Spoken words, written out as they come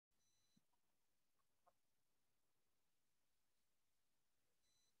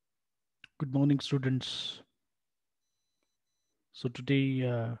Good morning, students. So today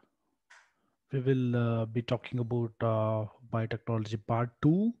we will be talking about biotechnology part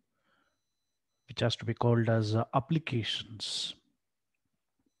 2, which has to be called as applications.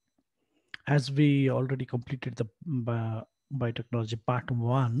 As we already completed the biotechnology part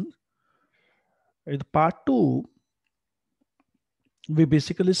 1, in the part 2, we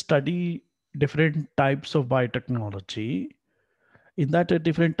basically study different types of biotechnology. In that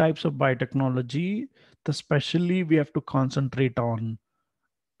different types of biotechnology, especially we have to concentrate on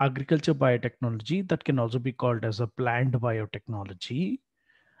agriculture biotechnology, that can also be called as a plant biotechnology,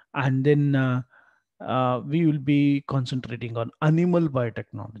 and then we will be concentrating on animal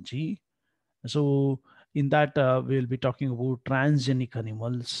biotechnology. So in that we'll be talking about transgenic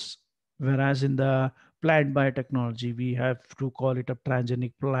animals, whereas in the plant biotechnology we have to call it a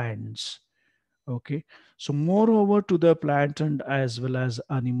transgenic plants. Okay, so moreover to the plant and as well as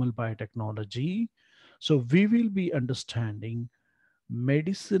animal biotechnology, so we will be understanding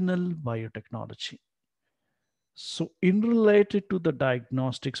medicinal biotechnology. So, in related to the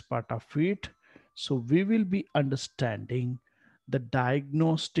diagnostics part of it, so we will be understanding the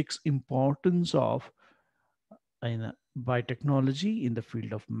diagnostics importance of biotechnology in the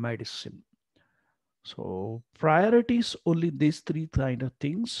field of medicine. So, priorities only these three kind of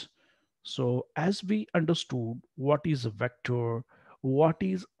things. So, as we understood what is a vector, what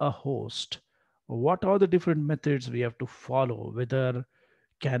is a host, what are the different methods we have to follow, whether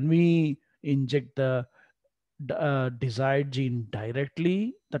can we inject the desired gene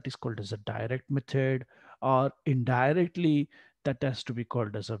directly, that is called as a direct method, or indirectly, that has to be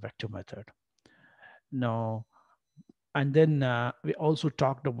called as a vector method. Now, and then we also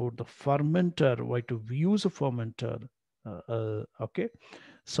talked about the fermenter, why to use a fermenter. Okay,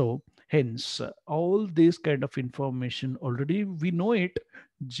 so hence all this kind of information already we know it,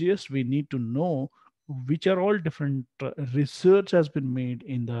 just we need to know which are all different research has been made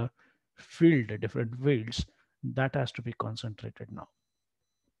in the field, different fields, that has to be concentrated now.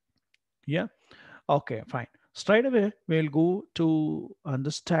 Yeah, okay, fine. Straight away we'll go to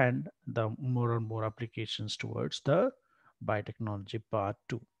understand the more and more applications towards the biotechnology part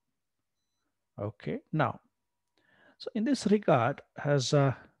 2. Okay, now, so in this regard, as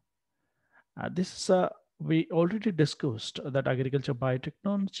this is we already discussed that agriculture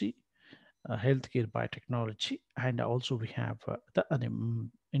biotechnology, healthcare biotechnology, and also we have the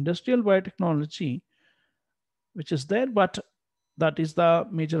industrial biotechnology, which is there, but that is the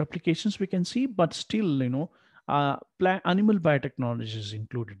major applications we can see. But still, animal biotechnology is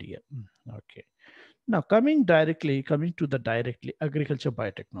included here. Okay. Now, coming to the directly agriculture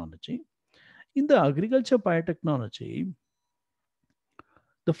biotechnology. In the agriculture biotechnology,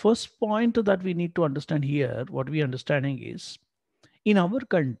 the first point that we need to understand here, what we understanding is, in our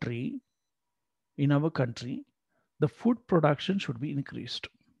country, in our country, the food production should be increased.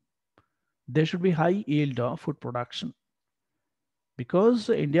 There should be high yield of food production because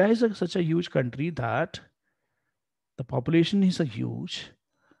India is such a huge country that the population is a huge,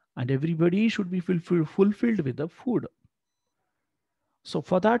 and everybody should be fulfilled with the food. So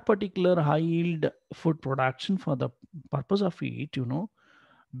for that particular high yield food production, for the purpose of it,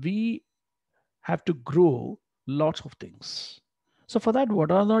 we have to grow lots of things. So for that,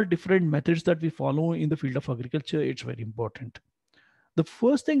 what are the different methods that we follow in the field of agriculture? It's very important. The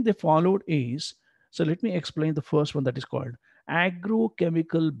first thing they followed is, so let me explain the first one, that is called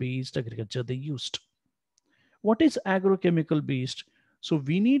agrochemical based agriculture they used. What is agrochemical based? So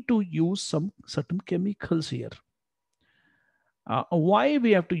we need to use some certain chemicals here. Why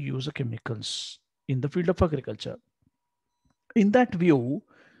we have to use the chemicals in the field of agriculture? In that view,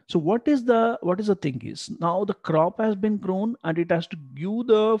 so what is the thing is, now the crop has been grown and it has to give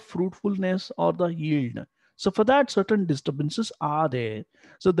the fruitfulness or the yield. So for that, certain disturbances are there.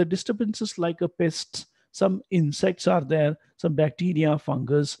 So the disturbances like a pests, some insects are there, some bacteria,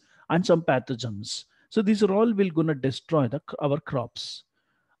 fungus, and some pathogens. So these are all will gonna destroy our crops.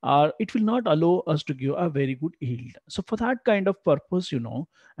 It will not allow us to give a very good yield. So for that kind of purpose,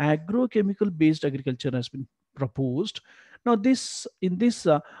 agrochemical based agriculture has been proposed. Now this in this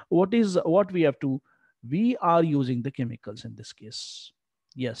what we have to, we are using the chemicals in this case.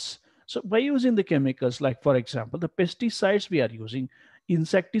 Yes. So by using the chemicals, like for example, the pesticides we are using,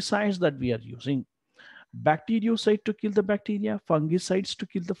 insecticides that we are using, bactericide to kill the bacteria, fungicides to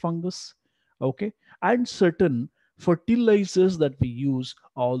kill the fungus, okay, and certain fertilizers that we use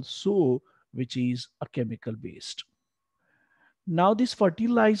also, which is a chemical based. Now these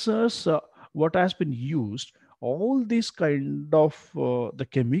fertilizers, what has been used, all these kind of the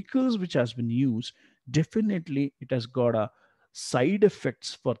chemicals which has been used, definitely it has got a side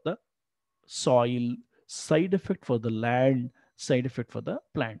effects for the soil, side effect for the land, side effect for the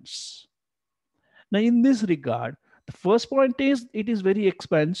plants. Now, in this regard, the first point is it is very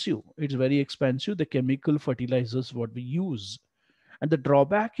expensive. It's very expensive, the chemical fertilizers what we use. And the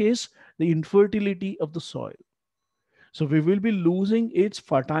drawback is the infertility of the soil. So we will be losing its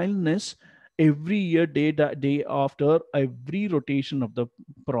fertileness every year, day after every rotation of the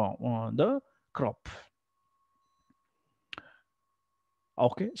crop.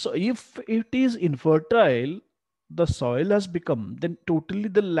 Okay, so if it is infertile, the soil has become, then totally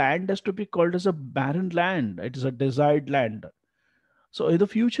the land has to be called as a barren land. It is a desired land. So in the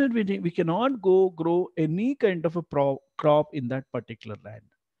future, we cannot go grow any kind of a crop in that particular land.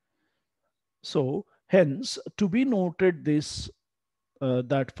 So hence, to be noted this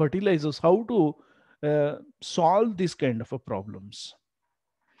that fertilizers, how to solve this kind of a problems.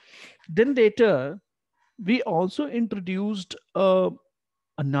 Then later, we also introduced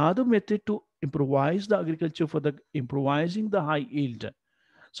another method to improvise the agriculture for the improvising the high yield.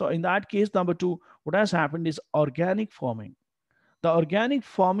 So in that case, number two, what has happened is organic farming. The organic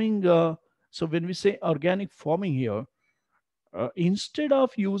farming. So when we say organic farming here, instead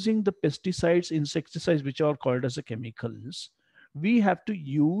of using the pesticides, insecticides, which are called as the chemicals, we have to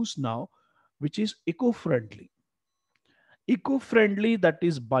use now, which is eco-friendly. Eco-friendly, that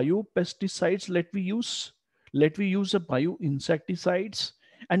is biopesticides. Let we use a bioinsecticides,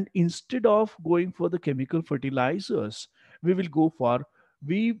 and instead of going for the chemical fertilizers, we will go for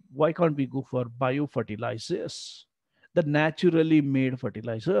we why can't we go for biofertilizers, the naturally made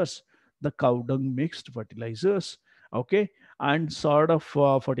fertilizers, the cow dung mixed fertilizers. Okay, and sort of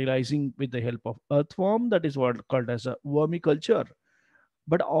fertilizing with the help of earthworm, that is what called as a vermiculture.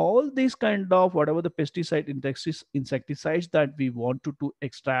 But all these kind of whatever the pesticide insecticides that we want to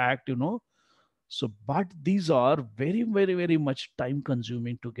extract, so but these are very, very, very much time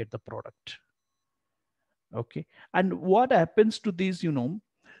consuming to get the product. Okay, and what happens to these, the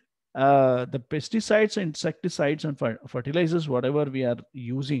pesticides, insecticides, and fertilizers, whatever we are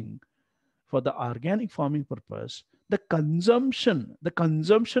using for the organic farming purpose, the consumption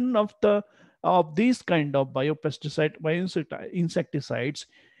of these kind of insecticides,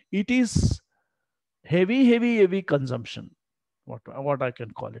 it is heavy, heavy, heavy consumption. What I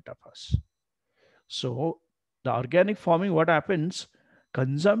can call it up as. So the organic farming, what happens?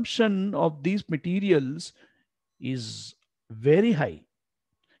 Consumption of these materials is very high.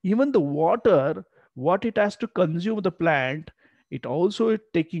 Even the water, what it has to consume the plant, it also is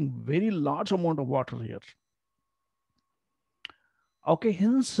taking very large amount of water here. Okay,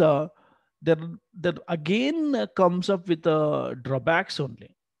 hence there again comes up with drawbacks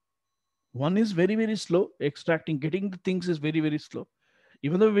only. One is very, very slow extracting, getting the things is very, very slow.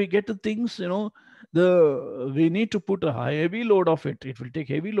 Even though we get the things, the we need to put a heavy load of it. It will take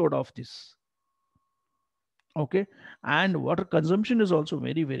heavy load of this. Okay, and water consumption is also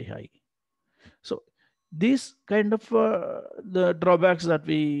very, very high. So these kind of the drawbacks that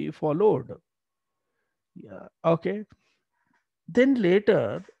we followed. Yeah. Okay. Then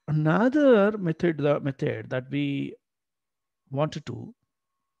later, another method that we wanted to,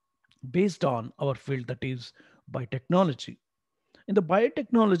 based on our field, that is biotechnology. In the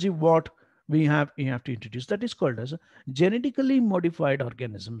biotechnology, what we have to introduce, that is called as genetically modified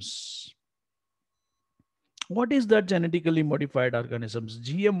organisms. What is that genetically modified organisms?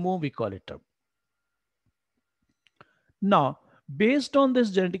 GMO, we call it. Now, based on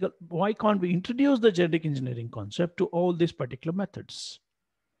this genetical, why can't we introduce the genetic engineering concept to all these particular methods?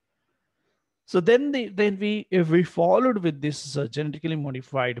 So then we if we followed with this genetically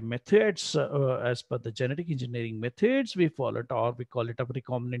modified methods, as per the genetic engineering methods we followed, or we call it a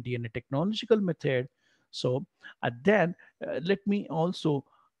recombinant DNA technological method. So then let me also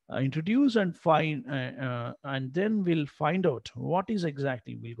introduce and find, and then we'll find out what is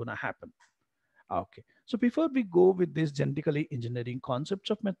exactly will gonna happen. Okay. So before we go with this genetically engineering concepts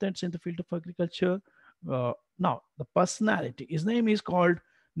of methods in the field of agriculture, now the personality, his name is called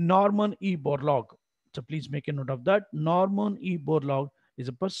Norman E. Borlaug. So please make a note of that. Norman E. Borlaug is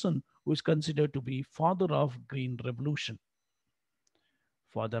a person who is considered to be father of Green Revolution.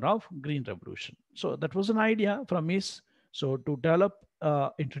 Father of Green Revolution. So that was an idea from his. So to develop,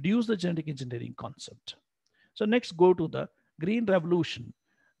 introduce the genetic engineering concept. So next, go to the Green Revolution.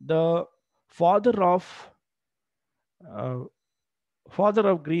 The father of uh, father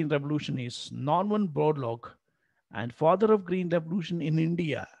of Green Revolution is Norman Borlaug, and father of Green Revolution in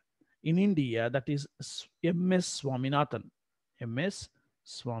India. In India, that is M.S. Swaminathan. M.S.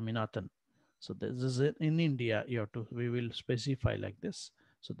 Swaminathan. So this is it in India. You have to. We will specify like this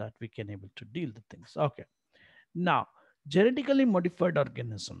so that we can able to deal the things. Okay. Now Genetically modified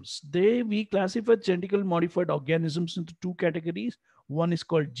organisms. We classify genetically modified organisms into two categories. One is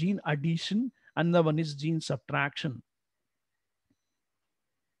called gene addition, and the one is gene subtraction.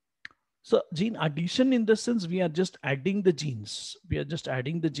 So gene addition, in the sense, we are just adding the genes. We are just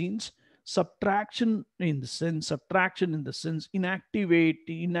adding the genes. Subtraction in the sense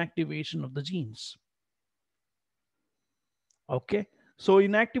inactivation of the genes. Okay. So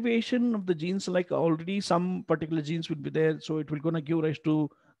inactivation of the genes, like already some particular genes will be there, so it will gonna give rise to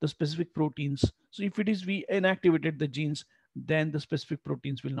the specific proteins. So if it is we inactivated the genes, then the specific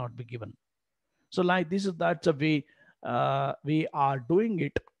proteins will not be given. So like this is that's a way we are doing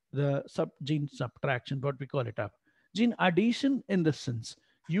it. The gene subtraction, what we call it up. Gene addition, in the sense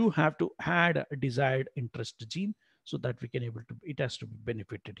you have to add a desired interest gene so that we can able to, it has to be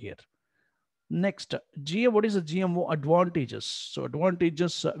benefited here. Next, what is the GMO advantages? So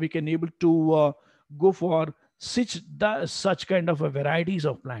advantages, we can able to go for such kind of a varieties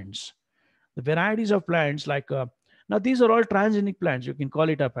of plants. The varieties of plants like now these are all transgenic plants. You can call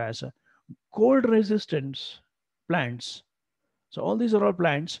it up as cold resistance plants. So all these are all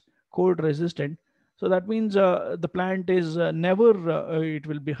plants cold resistant. So that means the plant is never it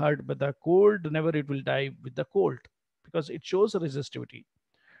will be hurt by the cold, never it will die with the cold because it shows resistivity.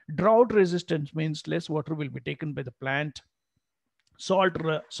 Drought resistance means less water will be taken by the plant. Salt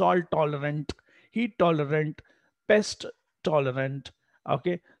tolerant, heat tolerant, pest tolerant.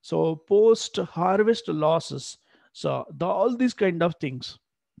 Okay, so post harvest losses. So all these kind of things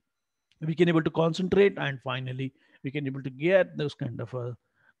we can able to concentrate, and finally we can able to get those kind of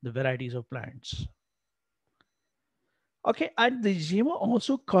the varieties of plants. Okay, and the GMO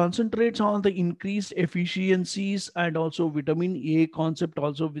also concentrates on the increased efficiencies and also vitamin A concept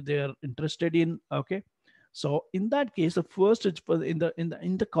also they are interested in. Okay, so in that case, the first is in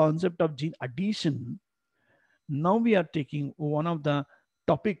the concept of gene addition. Now we are taking one of the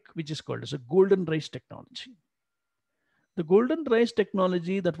topic which is called as a golden rice technology. The golden rice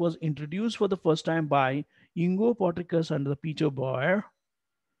technology that was introduced for the first time by Ingo Porticus and the Peter Boyer.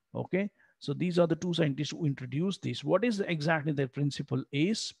 Okay, so these are the two scientists who introduced this. What is exactly their principle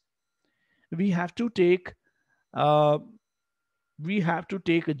is we have to take uh, we have to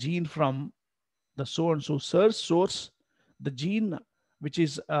take a gene from the so and so source, the gene which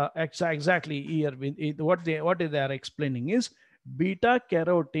is exactly here what they are explaining is beta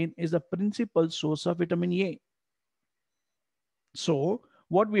carotene is the principal source of vitamin A. So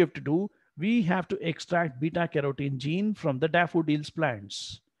what we have to do, we have to extract beta carotene gene from the daffodils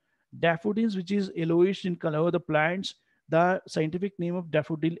plants. Daffodils, which is yellowish in color, the plants. The scientific name of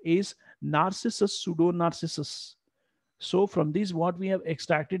daffodil is Narcissus pseudonarcissus. So from this, what we have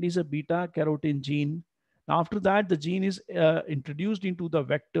extracted is a beta carotene gene. After that, the gene is introduced into the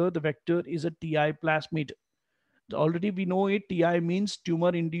vector. The vector is a TI plasmid. Already we know it. TI means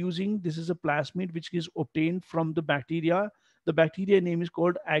tumor inducing. This is a plasmid which is obtained from the bacteria. The bacteria name is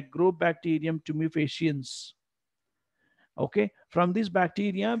called Agrobacterium tumefaciens. Okay, from this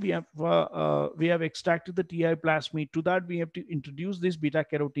bacteria we have extracted the TI plasmid. To that we have to introduce this beta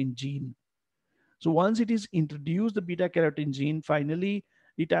carotene gene. So once it is introduced, the beta carotene gene, finally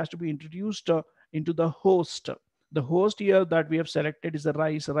it has to be introduced into the host. The host here that we have selected is the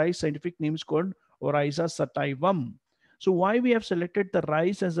rice. Rice scientific name is called Oryza sativum. So why we have selected the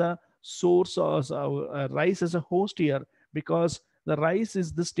rice as a source or rice as a host here? Because the rice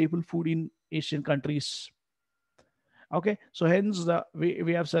is the staple food in Asian countries. Okay, so hence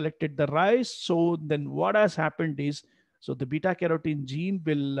we have selected the rice. So then what has happened is, so the beta carotene gene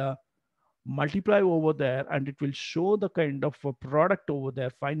will multiply over there and it will show the kind of a product over there.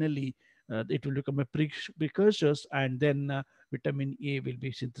 Finally it will become a precursors, and then vitamin A will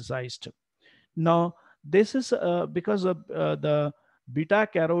be synthesized. Now this is because of the beta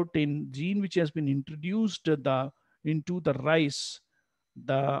carotene gene which has been introduced into the rice.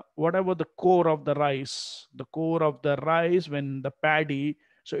 The whatever the core of the rice, when the paddy,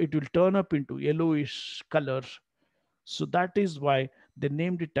 so it will turn up into yellowish color. So that is why they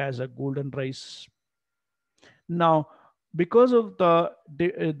named it as a golden rice. Now, because of the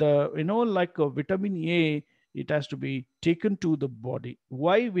like vitamin A, it has to be taken to the body.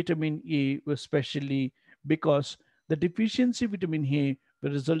 Why vitamin A? Especially because the deficiency vitamin A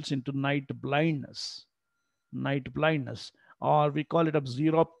results into night blindness, or we call it a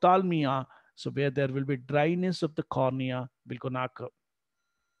xerophthalmia. So where there will be dryness of the cornea will gonna occur.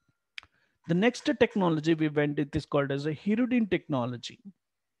 The next technology we went, it is called as a hirudin technology.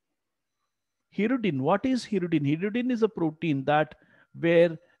 Hirudin, what is hirudin? Hirudin is a protein that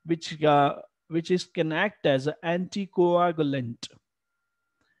where which is can act as an anticoagulant.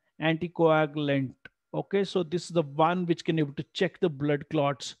 Okay, so this is the one which can able to check the blood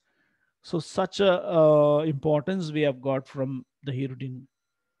clots. So such a importance we have got from the hirudin.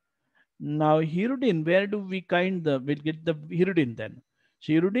 Now hirudin, where do we kind the we'll get the hirudin then?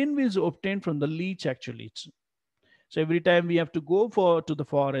 So hirudin is obtained from the leech actually. So every time we have to go for to the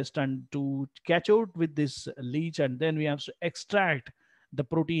forest and to catch out with this leech, and then we have to extract the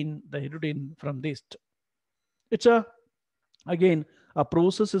protein, the hirudin from this. It's a again a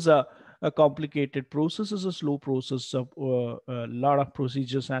process is a complicated process, is a slow process of a lot of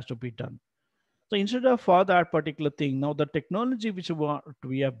procedures has to be done. So instead of for that particular thing, now the technology which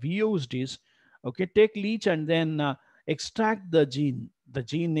we have used is, okay, take leech and then extract the gene. The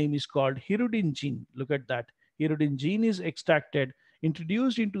gene name is called hirudin gene. Look at that. Hirudin gene is extracted,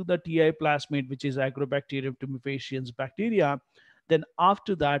 introduced into the TI plasmid, which is Agrobacterium tumefaciens bacteria. Then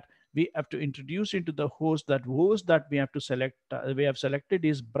after that, we have to introduce into the host. That host that we have to select, we have selected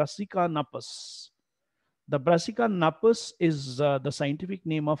is Brassica napus. The Brassica napus is the scientific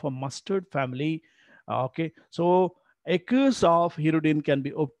name of a mustard family. Okay, so acres of hirudin can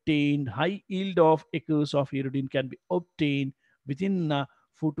be obtained. High yield of acres of hirudin can be obtained within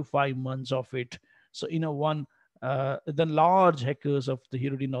 4 to 5 months of it. So in a one, the large acres of the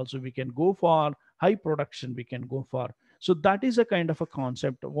hirudin also we can go for. High production we can go for. So that is a kind of a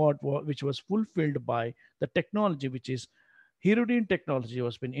concept which was fulfilled by the technology, which is hirudin technology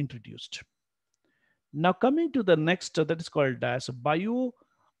was been introduced. Now coming to the next, that is called as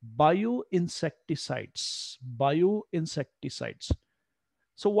bioinsecticides. Bioinsecticides.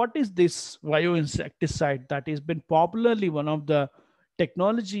 So what is this bioinsecticide that has been popularly one of the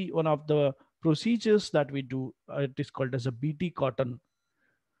technology, one of the procedures that we do? It is called as a BT cotton.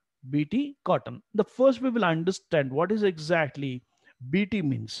 BT cotton. The first we will understand what is exactly BT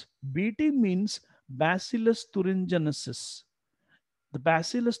means. BT means Bacillus thuringiensis. The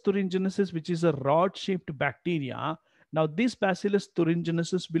Bacillus thuringiensis, which is a rod-shaped bacteria. Now, this Bacillus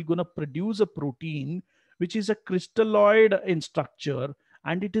thuringiensis will gonna produce a protein which is a crystalloid in structure,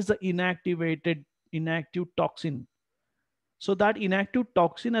 and it is an inactive toxin. So that inactive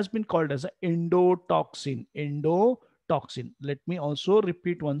toxin has been called as an endotoxin. Endotoxin. Let me also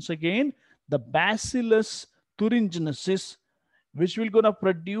repeat once again. The Bacillus thuringiensis, which will gonna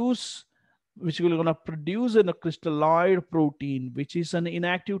produce in a crystalloid protein, which is an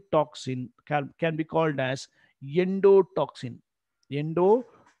inactive toxin, can be called as endotoxin.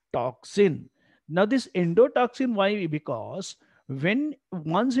 Endotoxin. Now this endotoxin, why? Because when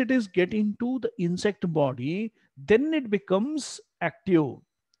once it is get into the insect body, then it becomes active.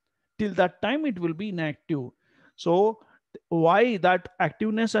 Till that time it will be inactive. So why that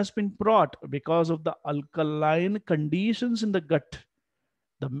activeness has been brought? Because of the alkaline conditions in the gut,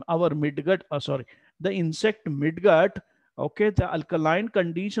 the our midgut, sorry, the insect midgut. Okay, the alkaline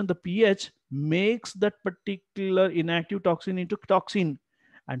condition, the pH makes that particular inactive toxin into toxin,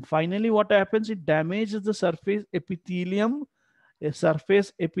 and finally what happens, it damages the surface epithelium,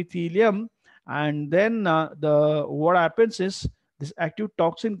 and then the what happens is this active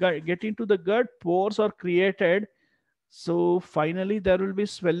toxin get into the gut, pores are created. So finally there will be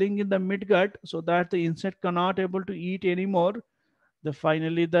swelling in the midgut, so that the insect cannot able to eat anymore. The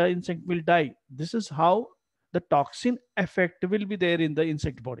finally the insect will die. This is how the toxin effect will be there in the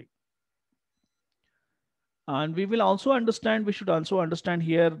insect body. And we will also understand, we should also understand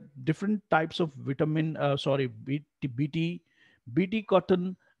here different types of vitamin, bt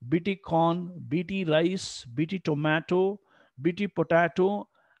cotton, bt corn, bt rice, bt tomato, bt potato,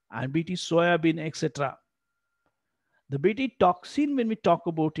 and bt soybean, etc. The bt toxin, when we talk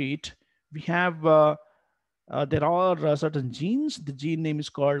about it, we have there are certain genes. The gene name is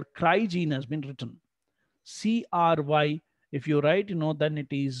called cry gene has been written. CRY. If you write, then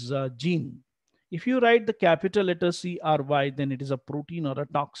it is gene. If you write the capital letter CRY, then it is a protein or a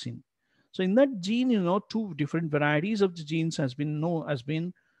toxin. So in that gene, two different varieties of the genes has been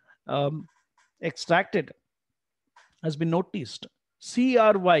um, extracted, has been noticed.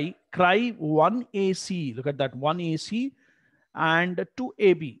 CRY, cry 1AC. Look at that, 1AC and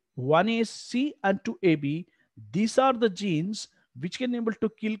 2AB. 1AC and 2AB. These are the genes which can able to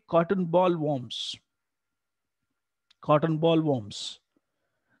kill cotton ball worms. Cotton ball worms.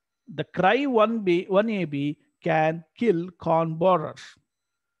 The cry 1AB can kill corn borer.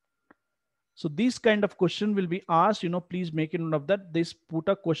 So this kind of question will be asked, please make a note of that. This put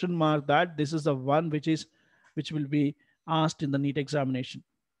a question mark that this is the one which will be asked in the NEET examination.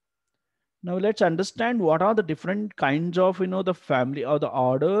 Now let's understand what are the different kinds of, the family or the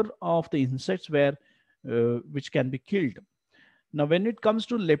order of the insects where which can be killed. Now, when it comes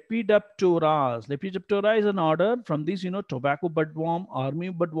to Lepidopteras, Lepidoptera is an order from these, tobacco budworm, army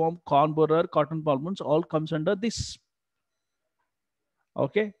budworm, corn borer, cotton palmer's, all comes under this.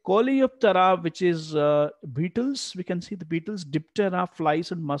 Okay, Coleoptera, which is beetles, we can see the beetles, Diptera,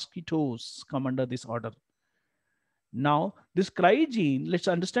 flies, and mosquitoes come under this order. Now, this cry gene, let's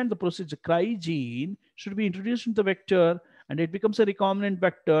understand the procedure. Cry gene should be introduced into the vector and it becomes a recombinant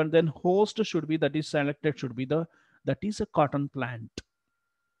vector. Then host should be, that is selected, should be that is a cotton plant.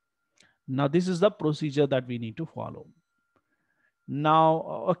 Now, this is the procedure that we need to follow.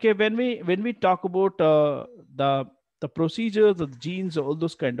 Now, okay, when we talk about the procedures, the genes, all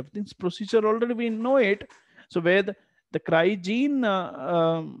those kind of things, procedure already we know it. So where the cry gene,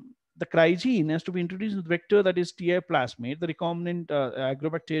 the cry gene has to be introduced in the vector, that is TI plasmid, the recombinant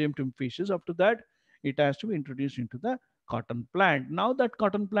Agrobacterium tumefacius. After that, it has to be introduced into the cotton plant. Now that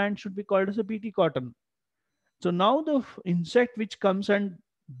cotton plant should be called as a BT cotton. So now the insect which comes and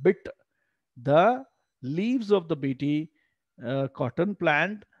bit the leaves of the BT cotton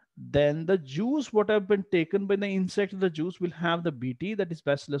plant, then the juice what have been taken by the insect, the juice will have the BT, that is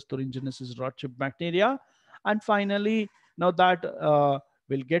Bacillus thuringiensis rot-chip bacteria, and finally now that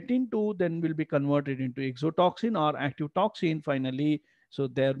will get into, then will be converted into exotoxin or active toxin finally. So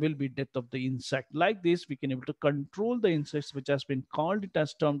there will be death of the insect. Like this we can able to control the insects, which has been called, it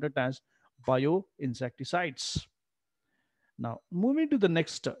has termed it as bioinsecticides. Now, moving to the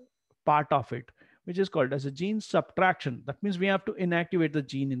next part of it, which is called as a gene subtraction. That means we have to inactivate the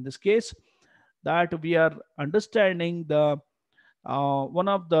gene. In this case, that we are understanding the one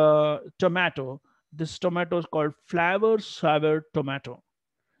of the tomato. This tomato is called flavor sour tomato.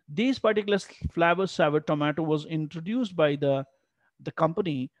 This particular flavor sour tomato was introduced by the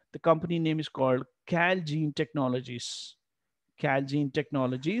company. The company name is called Calgene Technologies. Calgene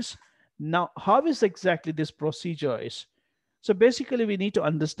Technologies. Now, how is exactly this procedure is? So basically, we need to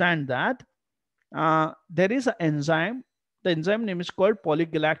understand that there is an enzyme. The enzyme name is called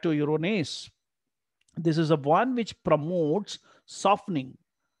polygalactouronase. This is a one which promotes softening.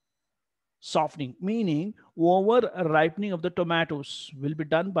 Softening meaning over ripening of the tomatoes will be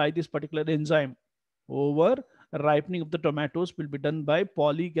done by this particular enzyme. Over ripening of the tomatoes will be done by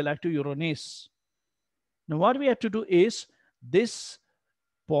polygalactouronase. Now, what we have to do is this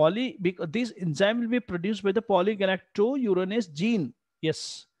because this enzyme will be produced by the polygalactouronase gene.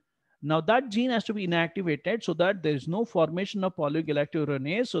 Yes. Now that gene has to be inactivated so that there is no formation of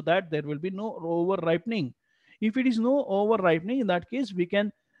polygalactouronase, so that there will be no over ripening. If it is no over ripening, in that case we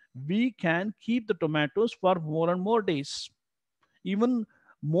can keep the tomatoes for more and more days. Even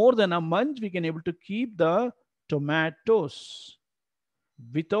more than a month, we can able to keep the tomatoes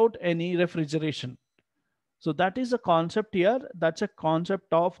without any refrigeration. So that is a concept here. That's a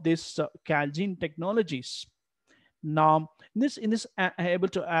concept of this Calgene technologies. Now, in this able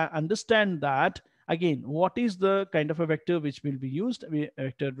to understand that again, what is the kind of a vector which will be used?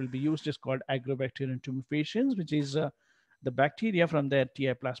 Vector will be used is called Agrobacterium tumefaciens, which is the bacteria from their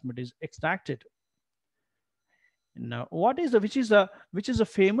TI plasmid is extracted. Now, what is the which is a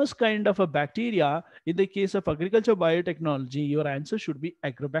famous kind of a bacteria in the case of agriculture biotechnology? Your answer should be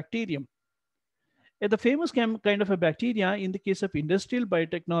Agrobacterium. The famous kind of a bacteria in the case of industrial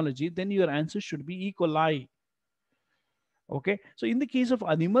biotechnology, then your answer should be E. coli. Okay, so in the case of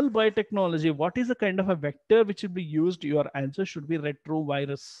animal biotechnology, what is the kind of a vector which will be used? Your answer should be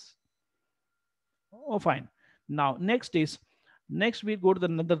retrovirus. Oh, fine. Now, next we go to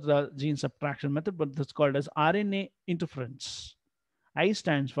another gene subtraction method, but that's called as RNA interference. I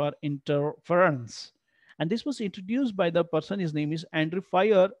stands for interference. And this was introduced by the person, his name is Andrew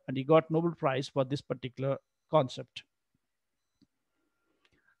Fire, and he got Nobel Prize for this particular concept.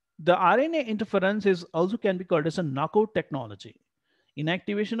 The RNA interference is also can be called as a knockout technology.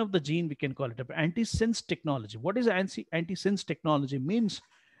 Inactivation of the gene, we can call it antisense technology. What is antisense technology? Means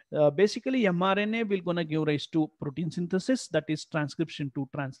basically mRNA will gonna give rise to protein synthesis, that is transcription to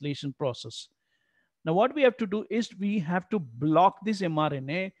translation process. Now what we have to do is we have to block this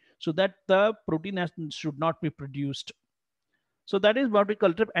mRNA so that the protein should not be produced. So that is what we call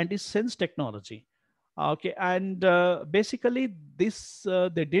it antisense technology. Okay, and basically this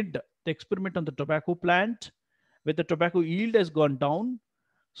they did the experiment on the tobacco plant where the tobacco yield has gone down.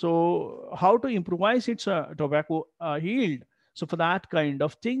 So how to improvise its tobacco yield? So for that kind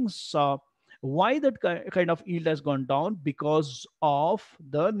of things, why that kind of yield has gone down? Because of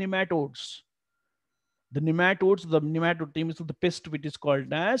the nematodes. The nematode team is the pest which is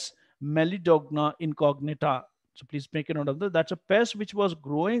called as Melidogna incognita. So please make a note of that. That's a pest which was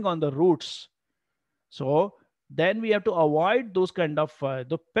growing on the roots. So then we have to avoid those kind of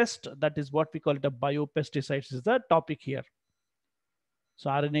the pest. That is what we call it a biopesticides is the topic here. So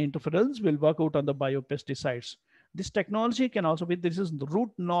RNA interference will work out on the biopesticides. This technology can also be, this is the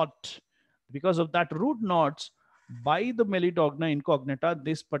root knot. Because of that root knots, by the Melidogna incognita,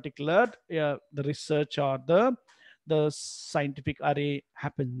 this particular the research or the scientific array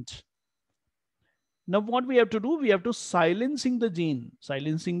happened. Now what we have to do, we have to silencing the gene.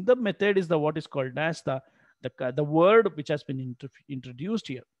 Silencing the method is the what is called as the word which has been introduced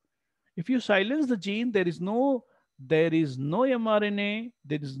here. If you silence the gene, there is no mRNA,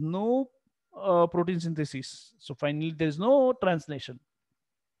 there is no protein synthesis. So finally, there is no translation.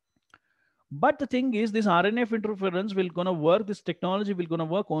 But the thing is, this RNF interference will gonna work. This technology will gonna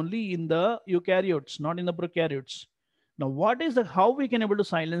work only in the eukaryotes, not in the prokaryotes. Now, what is the how we can able to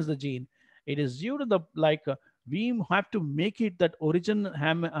silence the gene? It is due to the we have to make it that origin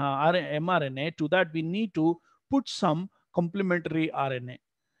mRNA. To that, we need to put some complementary RNA.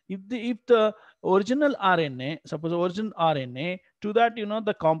 If the original RNA, suppose original RNA, to that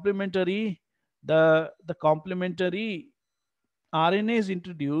the complementary the complementary RNA is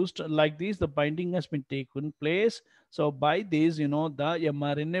introduced like this, the binding has been taken place. So by this, the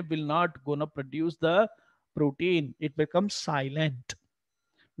mRNA will not gonna produce the protein. It becomes silent.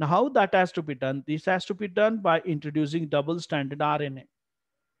 Now, how that has to be done? This has to be done by introducing double stranded RNA.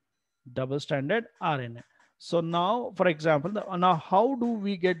 Double stranded RNA. So now, for example, now how do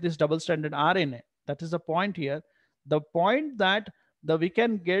we get this double stranded RNA? That is the point here. The point that we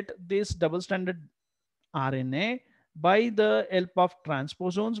can get this double stranded RNA by the help of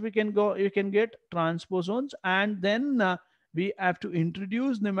transposons. We can get transposons, and then we have to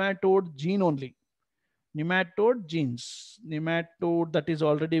introduce nematode gene only. Nematode genes, nematode, that is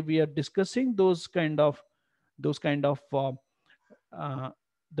already we are discussing those kind of uh,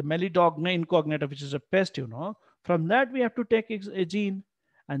 the Melidogna incognita, which is a pest. From that we have to take a gene,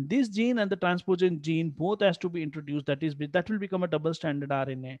 and this gene and the transposon gene both has to be introduced. That will become a double stranded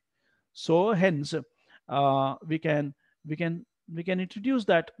RNA. So hence, we can introduce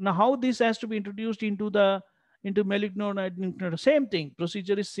that. Now, how this has to be introduced into malignant? Same thing.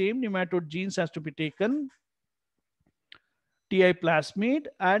 Procedure is same. Nematode genes has to be taken, TI plasmid,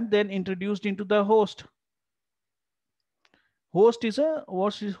 and then introduced into the host. Host is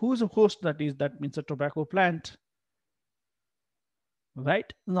who's a host? That means a tobacco plant,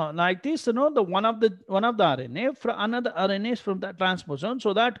 right? Now, like this, the one of the RNA from another RNA is from that transposon,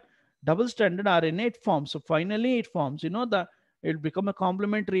 so that double stranded RNA it forms. So finally, it forms. It become a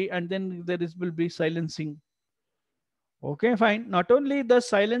complementary, and then will be silencing. Okay, fine. Not only the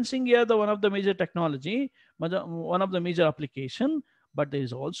silencing here, the one of the major technology, one of the major application, but there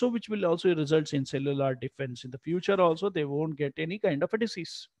is also which will also results in cellular defense in the future. Also, they won't get any kind of a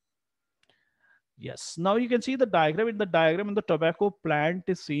disease. Yes. Now you can see the diagram. In the diagram, in the tobacco plant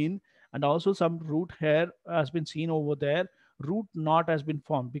is seen, and also some root hair has been seen over there. Root knot has been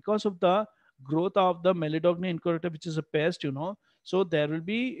formed because of the growth of the Melidogna incorrecta, which is a pest. So there will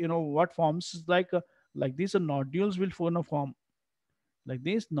be, what forms is like these nodules will form. Like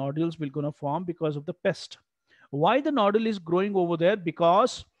these nodules will gonna form because of the pest. Why the nodule is growing over there?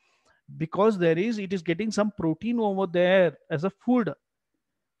 Because it is getting some protein over there as a food.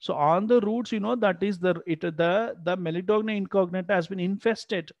 So on the roots, that is the Melidogna incognita has been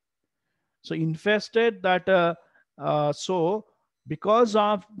infested. So infested that so because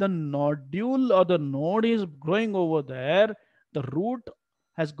of the nodule or the node is growing over there, the root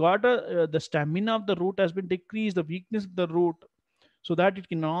has got the stamina of the root has been decreased, the weakness of the root, so that it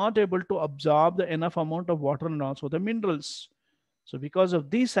cannot able to absorb the enough amount of water and also the minerals. So because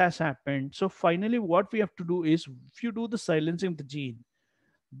of this has happened, so finally what we have to do is, if you do the silencing of the gene,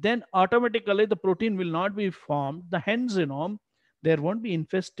 then automatically the protein will not be formed. The hence, there won't be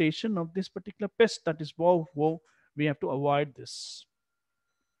infestation of this particular pest. That is why we have to avoid this.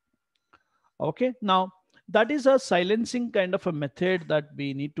 Okay, now that is a silencing kind of a method that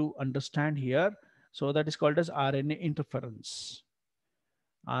we need to understand here. So that is called as RNA interference.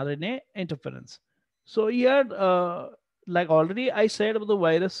 RNA interference. So here, like already I said about the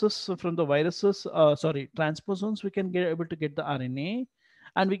viruses, from the viruses, transposons, we can get able to get the RNA,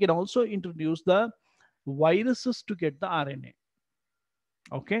 and we can also introduce the viruses to get the RNA.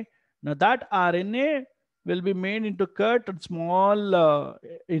 Okay. Now that RNA will be made into cut and small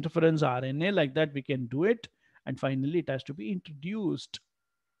interference RNA, like that we can do it. And finally, it has to be introduced.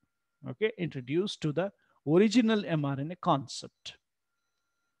 Okay. Introduced to the original mRNA concept.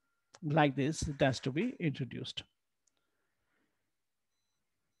 Like this, it has to be introduced.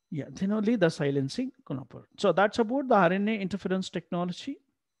 Yeah, then only the silencing can occur. So that's about the RNA interference technology.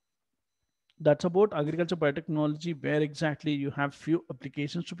 That's about agriculture biotechnology, where exactly you have few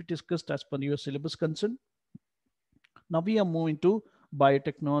applications to be discussed as per your syllabus concern. Now we are moving to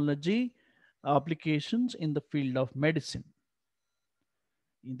biotechnology applications in the field of medicine.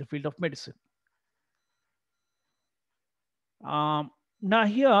 In the field of medicine. Um, Now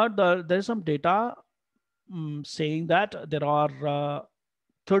here there is some data saying that there are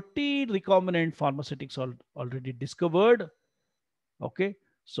 30 recombinant pharmaceutics already discovered. Okay,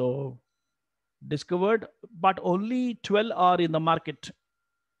 so discovered, but only 12 are in the market.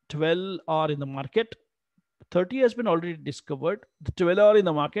 12 are in the market. 30 has been already discovered. The 12 are in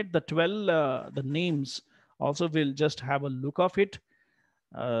the market. The 12, the names also will just have a look of it.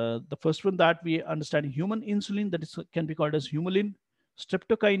 The first one that we understand, human insulin, that is can be called as humulin.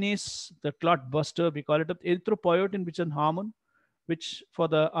 Streptokinase, the clot buster, we call it erythropoietin, which is a hormone, which for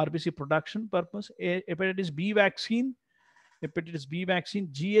the RBC production purpose. Hepatitis B vaccine, hepatitis B vaccine.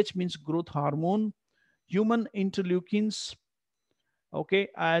 GH means growth hormone. Human interleukins, okay,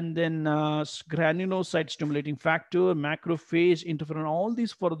 and then granulocyte stimulating factor, macrophage, interferon, all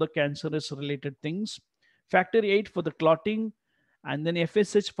these for the cancerous related things. Factor 8 for the clotting, and then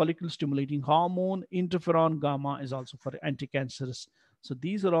FSH, follicle stimulating hormone. Interferon gamma is also for anti-cancerous. So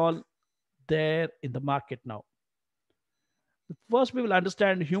these are all there in the market now. First, we will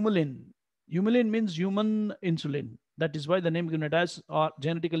understand humulin. Humulin means human insulin. That is why the name given it as, or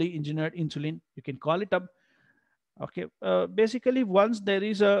genetically engineered insulin. You can call it up. Okay, basically, once there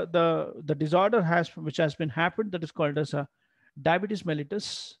is a the disorder has which has been happened, that is called as a diabetes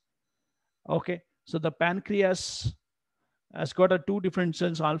mellitus. Okay, so the pancreas has got a two different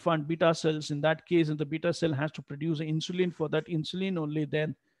cells, alpha and beta cells. In that case, and the beta cell has to produce insulin. For that insulin only,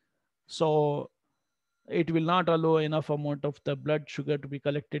 then so it will not allow enough amount of the blood sugar to be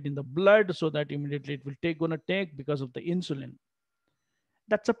collected in the blood, so that immediately it will gonna take because of the insulin.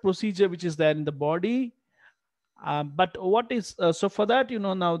 That's a procedure which is there in the body. But what is so for that,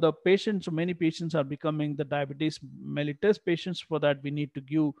 now the patients, many patients are becoming the diabetes mellitus patients. For that, we need to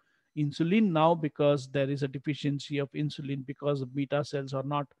give insulin now, because there is a deficiency of insulin because the beta cells are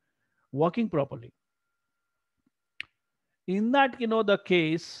not working properly. In that, the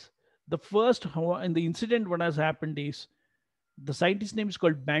case, the first in the incident, what has happened is, the scientist name is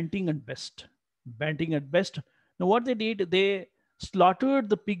called Banting and Best. Banting and Best. Now, what they did, they slaughtered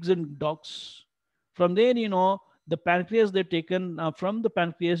the pigs and dogs. From there, the pancreas they've taken from the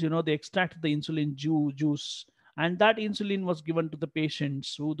pancreas, they extracted the insulin juice, and that insulin was given to the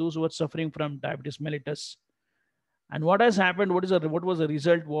patients those who were suffering from diabetes mellitus. And what has happened? What was the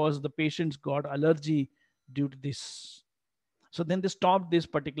result? Was the patients got allergy due to this. So then they stopped this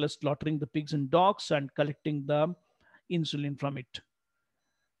particular slaughtering the pigs and dogs and collecting the insulin from it.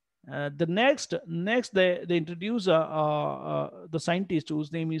 The next they introduce the scientist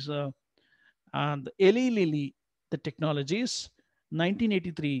whose name is and Eli Lilly, the technologies,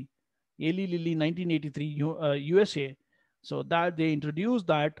 1983, Eli Lilly, 1983, USA. So that they introduced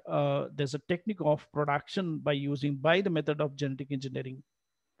that there's a technique of production by the method of genetic engineering.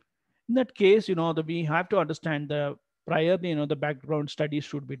 In that case, we have to understand the prior, the background studies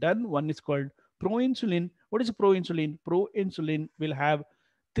should be done. One is called proinsulin. What is proinsulin? Proinsulin will have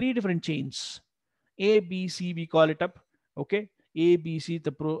three different chains. A, B, C, we call it up. Okay, A, B, C,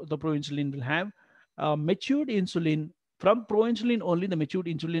 the proinsulin will have matured insulin. From proinsulin only, the matured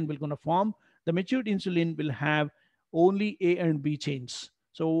insulin will gonna form. The matured insulin will have only A and B chains.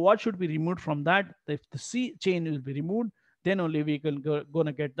 So what should be removed from that? If the C chain will be removed, then only we can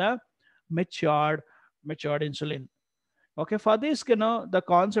gonna get the matured insulin. Okay, for this, the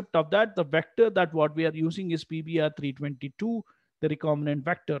concept of that, the vector that what we are using is PBR322, the recombinant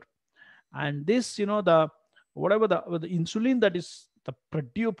vector. And this, the whatever the insulin that is the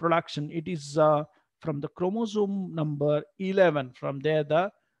production, it is from the chromosome number 11. From there,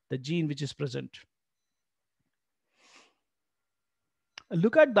 the gene which is present.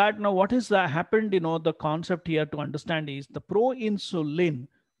 Look at that now. What has happened? The concept here to understand is the proinsulin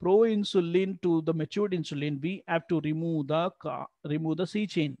to the matured insulin. We have to remove the C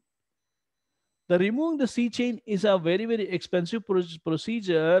chain. The removing the C chain is a very, very expensive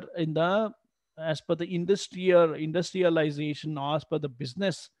procedure as per the industrialization, as per the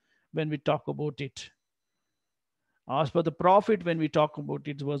business when we talk about it. As per the profit when we talk about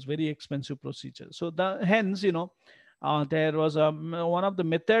it, was very expensive procedure. So hence, there was one of the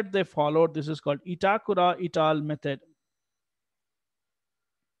method they followed. This is called Itakura et al. Method.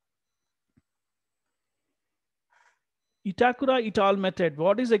 Itakura et al. Method.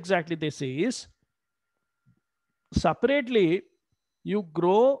 What is exactly they say is, separately you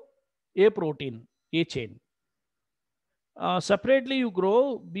grow A protein, A chain. Separately you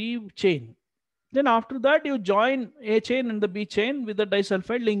grow B chain. Then after that you join A chain and the B chain with the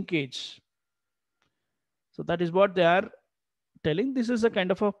disulfide linkage. So that is what they are telling this is a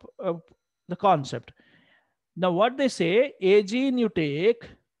kind of a the concept. Now what they say, a gene you take,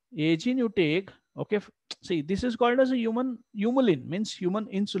 a gene you take, okay, see, this is called as a human humulin, means human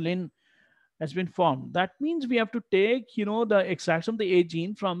insulin has been formed. That means we have to take, the extraction of the A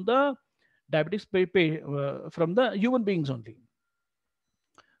gene from the diabetes from the human beings only.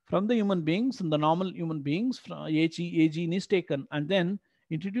 From the human beings, and the normal human beings, A gene is taken and then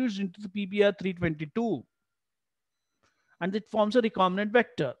introduced into the PBR 322, and it forms a recombinant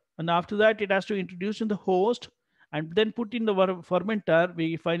vector. And after that, it has to introduce in the host and then put in the fermenter.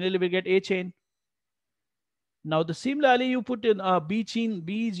 We finally will get A chain. Now, the similarly, you put in a B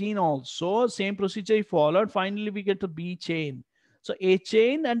gene also, same procedure followed. Finally, we get the B chain. So A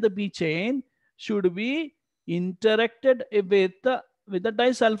chain and the B chain should be interacted with the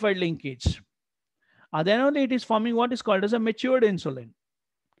disulfide linkage. And then only it is forming what is called as a matured insulin.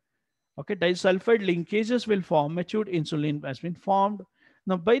 Okay, disulfide linkages will form, matured insulin has been formed.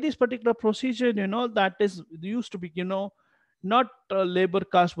 Now, by this particular procedure, that is used to be, not labor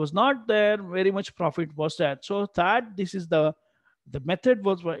cost was not there, very much profit was there. So that this is the method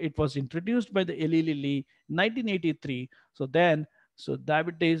was, it was introduced by the Eli Lilly 1983. So then, so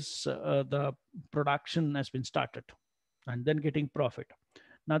diabetes, the production has been started and then getting profit.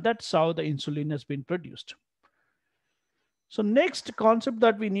 Now that's how the insulin has been produced. So next concept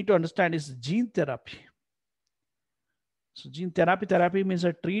that we need to understand is gene therapy. So gene therapy means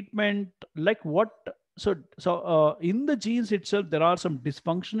a treatment like what? So in the genes itself, there are some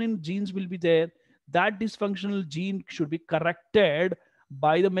dysfunctional genes will be there. That dysfunctional gene should be corrected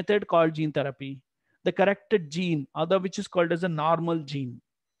by the method called gene therapy. The corrected gene, other which is called as a normal gene,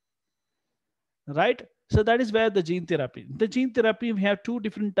 right? So that is where the gene therapy, we have two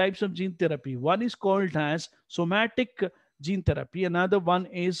different types of gene therapy. One is called as somatic gene therapy, another one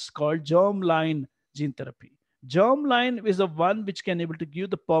is called germline gene therapy. Germline is the one which can able to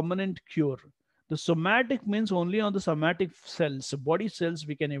give the permanent cure. The somatic means only on the somatic cells, body cells,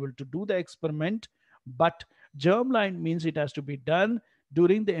 we can able to do the experiment. But germline means it has to be done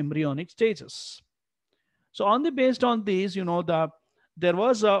during the embryonic stages. So on the based on these, there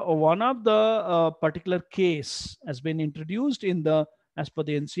was one of the particular case has been introduced in the, as per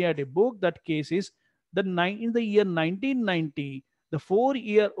the NCRT book. That case is in the year 1990, the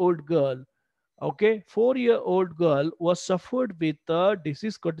 4-year-old girl, okay, 4-year-old girl was suffered with a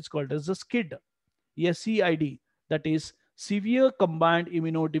disease what is called as a SCID, SCID, that is severe combined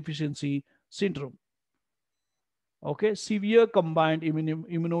immunodeficiency syndrome. Okay, severe combined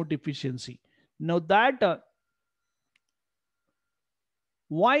immunodeficiency. Now that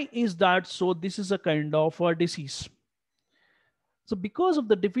why is that so? This is a kind of a disease. So because of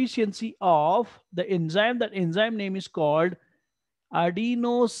the deficiency of the enzyme, that enzyme name is called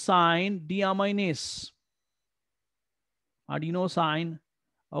adenosine deaminase. Adenosine,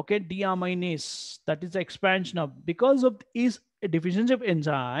 okay, deaminase. That is the expansion of, because of is a deficiency of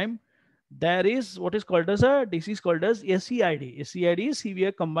enzyme, there is what is called as a disease called as SCID. SCID is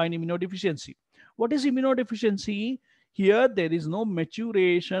severe combined immunodeficiency. What is immunodeficiency? Here there is no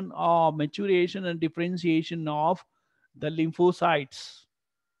maturation and differentiation of the lymphocytes.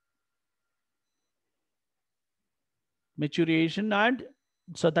 Maturation, and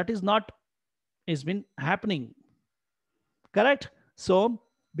so that is not has been happening. Correct? So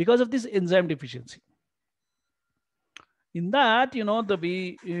because of this enzyme deficiency, in that,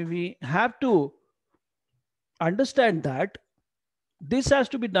 we have to understand that this has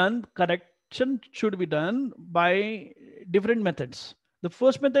to be done, correction should be done by different methods. The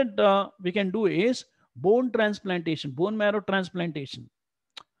first method we can do is bone transplantation, bone marrow transplantation.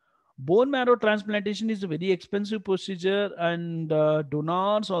 Bone marrow transplantation is a very expensive procedure, and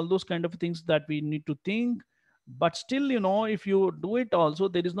donors, all those kind of things that we need to think. But still, if you do it also,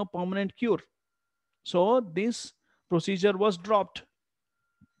 there is no permanent cure. So this procedure was dropped.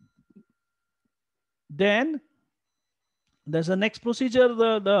 Then there's a next procedure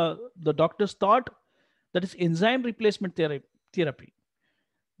the doctors thought, that is enzyme replacement therapy.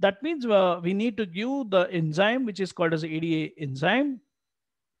 That means we need to give the enzyme which is called as ADA enzyme.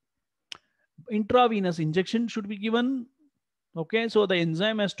 Intravenous injection should be given. Okay, so the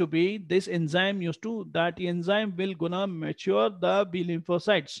enzyme has to be, this enzyme used to, that enzyme will gonna mature the B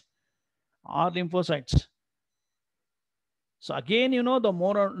lymphocytes or lymphocytes. So again, the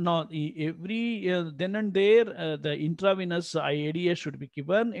more no, every then and there, the intravenous IADS should be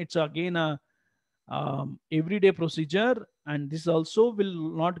given. It's again a everyday procedure, and this also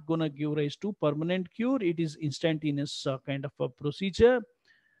will not gonna give rise to permanent cure. It is instantaneous kind of a procedure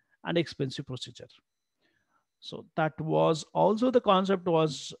and expensive procedure. So that was also the concept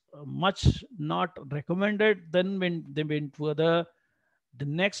was much not recommended. Then when they went further, the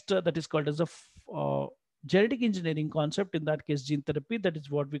next that is called as a genetic engineering concept. In that case, gene therapy. That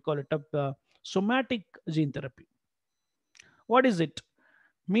is what we call it a somatic gene therapy. What is it?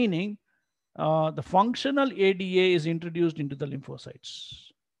 Meaning the functional ADA is introduced into the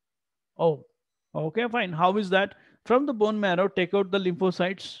lymphocytes. Oh, okay, fine. How is that? From the bone marrow, take out the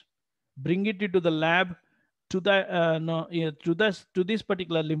lymphocytes, bring it into the lab. To the no, yeah, to this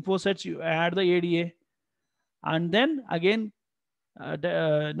particular lymphocytes, you add the ADA, and then again,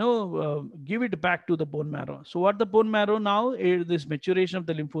 no, give it back to the bone marrow. So what the bone marrow now? This maturation of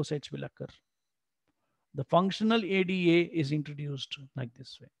the lymphocytes will occur. The functional ADA is introduced like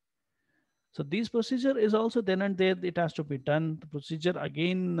this way. So this procedure is also then and there it has to be done. The procedure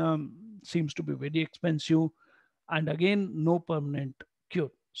again seems to be very expensive, and again no permanent cure.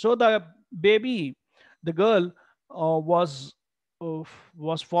 So the baby, the girl, uh, was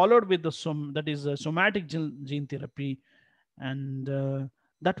followed with the that is somatic gene therapy, and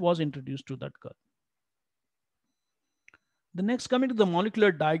that was introduced to that girl. The next, coming to the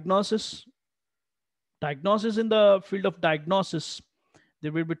molecular diagnosis in the field of diagnosis,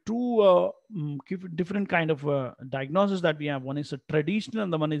 there will be two different kind of diagnosis that we have. One is a traditional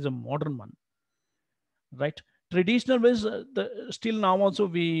and the one is a modern one, right? Traditional is still now also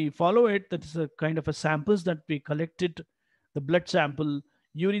we follow it. That is a kind of a samples that we collected, the blood sample,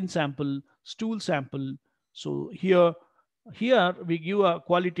 urine sample, stool sample. So here we give a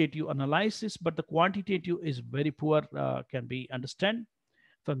qualitative analysis, but the quantitative is very poor, can be understand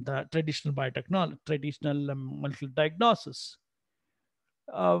from the traditional biotechnology, traditional molecular diagnosis.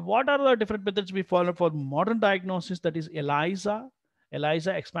 What are the different methods we follow for modern diagnosis? That is ELISA.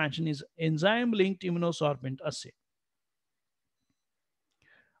 ELISA expansion is enzyme linked immunosorbent assay.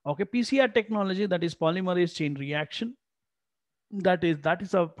 Okay, PCR technology, that is polymerase chain reaction. That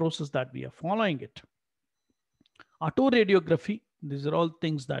is a process that we are following it. Autoradiography, these are all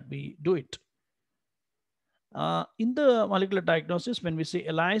things that we do it. In the molecular diagnosis, when we say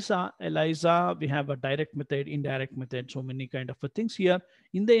ELISA, we have a direct method, indirect method, so many kind of things here.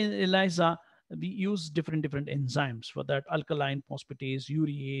 In the ELISA, we use different enzymes for that: alkaline phosphatase,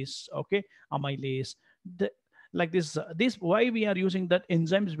 urease, okay, amylase. The, like this, why we are using that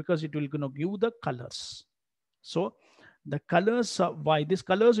enzyme is because it will give the colors. So the colors, why these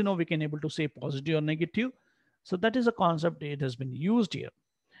colors, we can able to say positive or negative. So that is a concept it has been used here.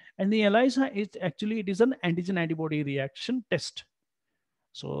 And the ELISA is actually it is an antigen antibody reaction test.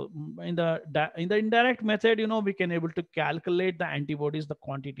 So in the indirect method, we can able to calculate the antibodies, the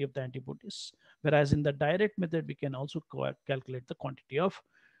quantity of the antibodies, whereas in the direct method we can also calculate the quantity of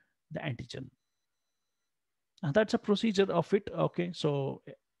the antigen. And that's a procedure of it. Okay, so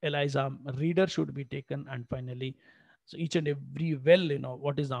ELISA reader should be taken, and finally, so each and every well,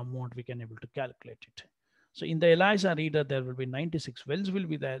 what is the amount we can able to calculate it. So in the ELISA reader, there will be 96 wells will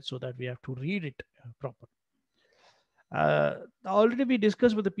be there, so that we have to read it proper. Already we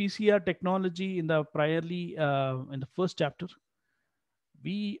discussed with the PCR technology in the priorly in the first chapter.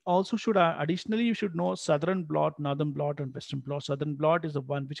 We also should additionally you should know southern blot, northern blot, and western blot. Southern blot is the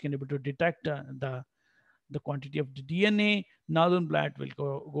one which can able to detect the quantity of the DNA. Northern blot will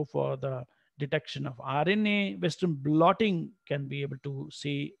go for the detection of RNA. Western blotting can be able to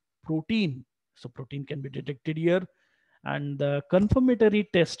say protein. So protein can be detected here. And the confirmatory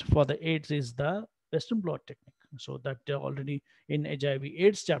test for the AIDS is the Western blot technique. So that already in HIV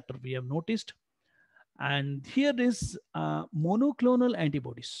AIDS chapter we have noticed. And here is monoclonal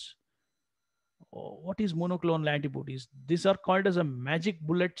antibodies. What is monoclonal antibodies? These are called as a magic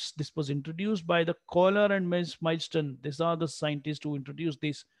bullets. This was introduced by the Kohler and Milestone. These are the scientists who introduced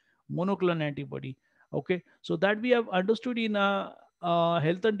this monoclonal antibody. Okay, so that we have understood in a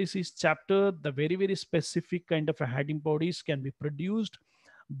health and disease chapter, the very specific kind of antibodies can be produced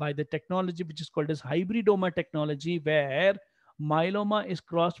by the technology which is called as hybridoma technology, where myeloma is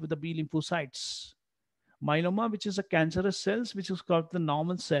crossed with the B lymphocytes. Myeloma, which is a cancerous cells, which is called the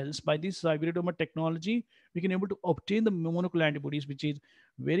normal cells. By this hybridoma technology, we can able to obtain the monoclonal antibodies, which is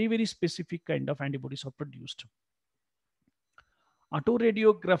very specific kind of antibodies are produced.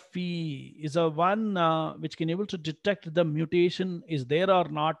 Autoradiography is a one which can able to detect the mutation is there or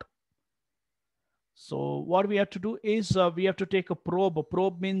not. So what we have to do is we have to take a probe. A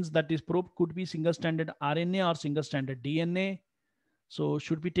probe means that this probe could be single stranded RNA or single stranded DNA. So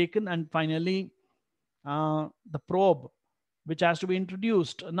should be taken, and finally the probe which has to be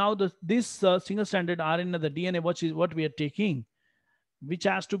introduced. Now this single stranded RNA, the DNA, what we are taking, which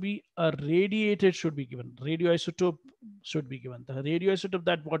has to be radiated, should be given. Radioisotope should be given. The radioisotope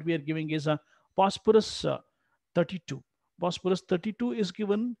that what we are giving is a phosphorus 32. Phosphorus 32 is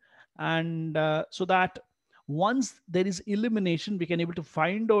given, and so that once there is elimination, we can able to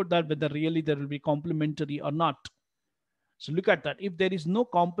find out that whether really there will be complementary or not. So look at that. If there is no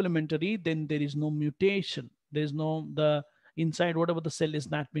complementary, then there is no mutation. There is no the inside whatever the cell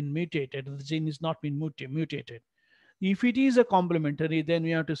is not been mutated. The gene is not been mutated. If it is a complementary, then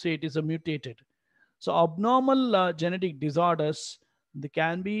we have to say it is a mutated. So abnormal genetic disorders, they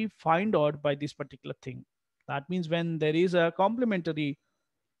can be find out by this particular thing. That means when there is a complementary,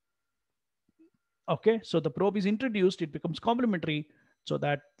 okay, so the probe is introduced, it becomes complementary, so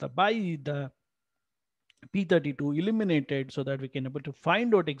that by the P32 eliminated, so that we can able to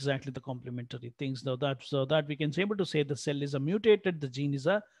find out exactly the complementary things. So that we can be able to say the cell is a mutated, the gene is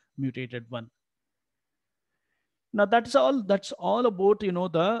a mutated one. Now that's all about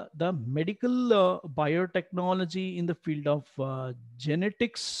the medical biotechnology in the field of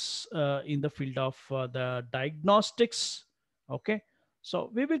genetics, in the field of the diagnostics. Okay,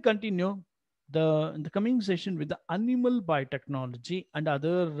 so we will continue in the coming session with the animal biotechnology and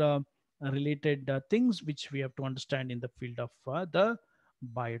other related things which we have to understand in the field of the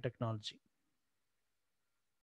biotechnology.